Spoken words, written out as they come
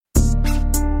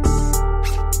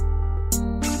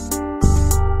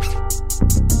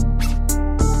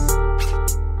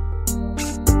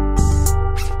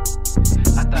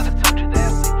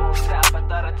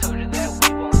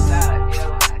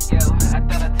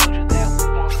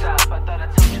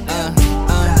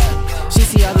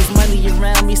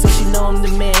know I'm the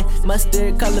man.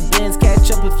 Mustard color Benz,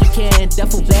 catch up if you can.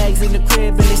 Duffel bags in the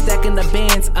crib and they stacking the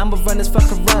bands. I'ma run this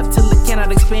fucker up till it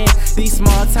cannot expand. These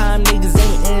small time niggas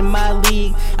ain't in my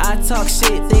league. I talk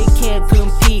shit, they can't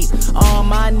compete. All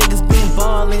my niggas been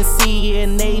ballin',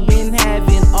 seeing they been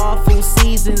having awful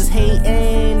seasons.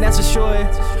 Hating, that's for sure.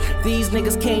 These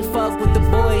niggas can't fuck with the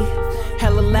boy.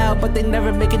 Hella loud, but they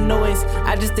never make a noise.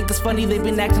 I just think it's funny they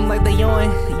been acting like they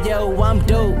on. Yo, I'm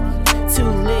dope, too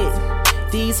lit.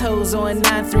 These hoes on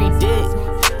 9-3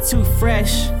 dick, too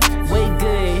fresh, way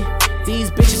good. These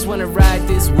bitches wanna ride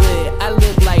this wood. I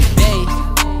look like they.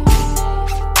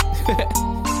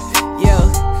 Yo,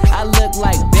 I look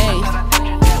like they.